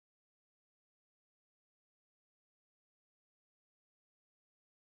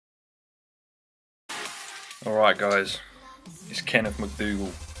Alright guys, it's Kenneth McDougal,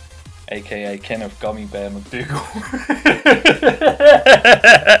 aka Kenneth Gummy Bear McDougal.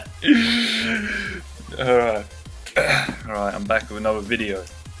 Alright, I'm back with another video.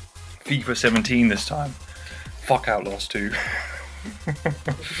 FIFA 17 this time. Fuck Outlast 2.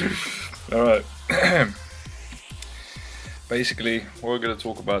 Alright. Basically, what we're going to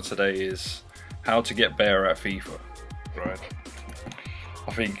talk about today is how to get better at FIFA. Right.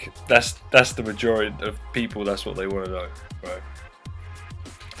 I think that's the majority of people, that's what they want to know,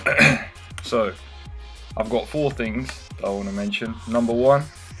 right? So, I've got 4 things that I want to mention. Number 1,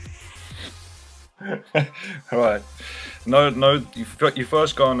 alright, you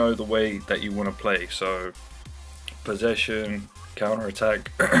first gotta know the way that you want to play. So, possession,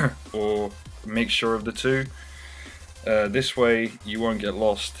 counter-attack, or a mixture of the two. This way, you won't get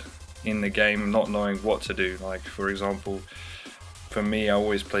lost in the game not knowing what to do. Like, for example, for me, I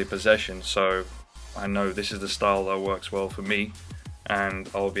always play possession, so I know this is the style that works well for me, and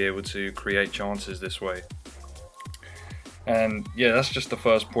I'll be able to create chances this way. And yeah, that's just the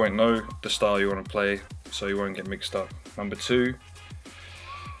first point. Know the style you want to play so you won't get mixed up. Number 2,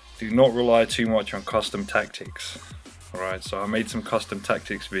 do not rely too much on custom tactics. Alright, so I made some custom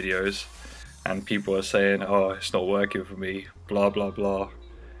tactics videos and people are saying, oh, it's not working for me, blah blah blah.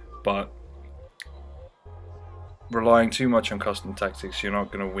 But relying too much on custom tactics, you're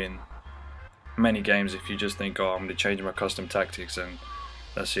not going to win many games if you just think, oh, I'm going to change my custom tactics and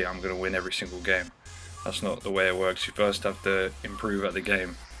that's it, I'm going to win every single game. That's not the way it works. You first have to improve at the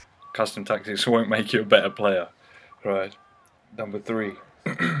game. Custom tactics won't make you a better player. Right. Number 3.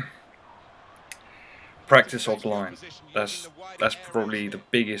 Practice offline. That's probably the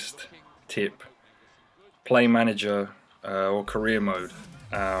biggest tip. Play manager or career mode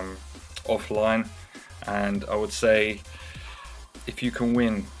offline. And I would say if you can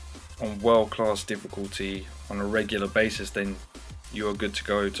win on world-class difficulty on a regular basis, then you are good to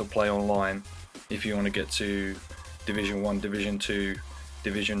go to play online if you want to get to Division 1, Division 2,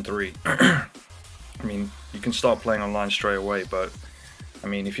 Division 3. I mean, you can start playing online straight away, but I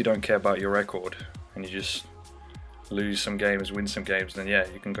mean, if you don't care about your record and you just lose some games, win some games, then yeah,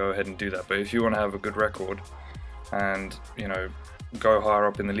 you can go ahead and do that. But if you want to have a good record and, you know, go higher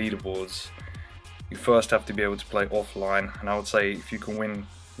up in the leaderboards, you first have to be able to play offline, and I would say if you can win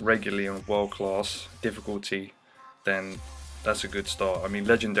regularly on world-class difficulty, then that's a good start. I mean,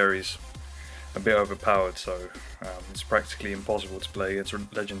 legendary's a bit overpowered, so it's practically impossible to play against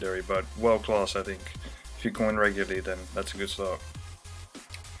legendary, but world-class, I think, if you can win regularly, then that's a good start.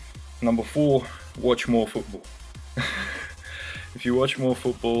 Number 4, watch more football. If you watch more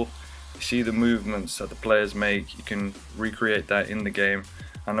football, you see the movements that the players make, you can recreate that in the game.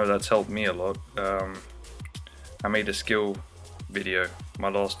 I know that's helped me a lot. I made a skill video, my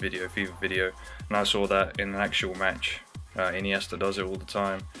last video, FIFA video, and I saw that in an actual match. Iniesta does it all the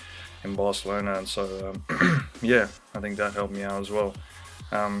time in Barcelona, and so yeah, I think that helped me out as well.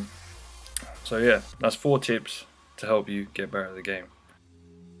 So yeah, that's 4 tips to help you get better at the game.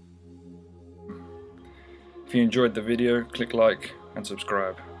 If you enjoyed the video, click like and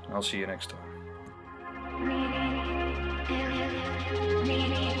subscribe. I'll see you next time.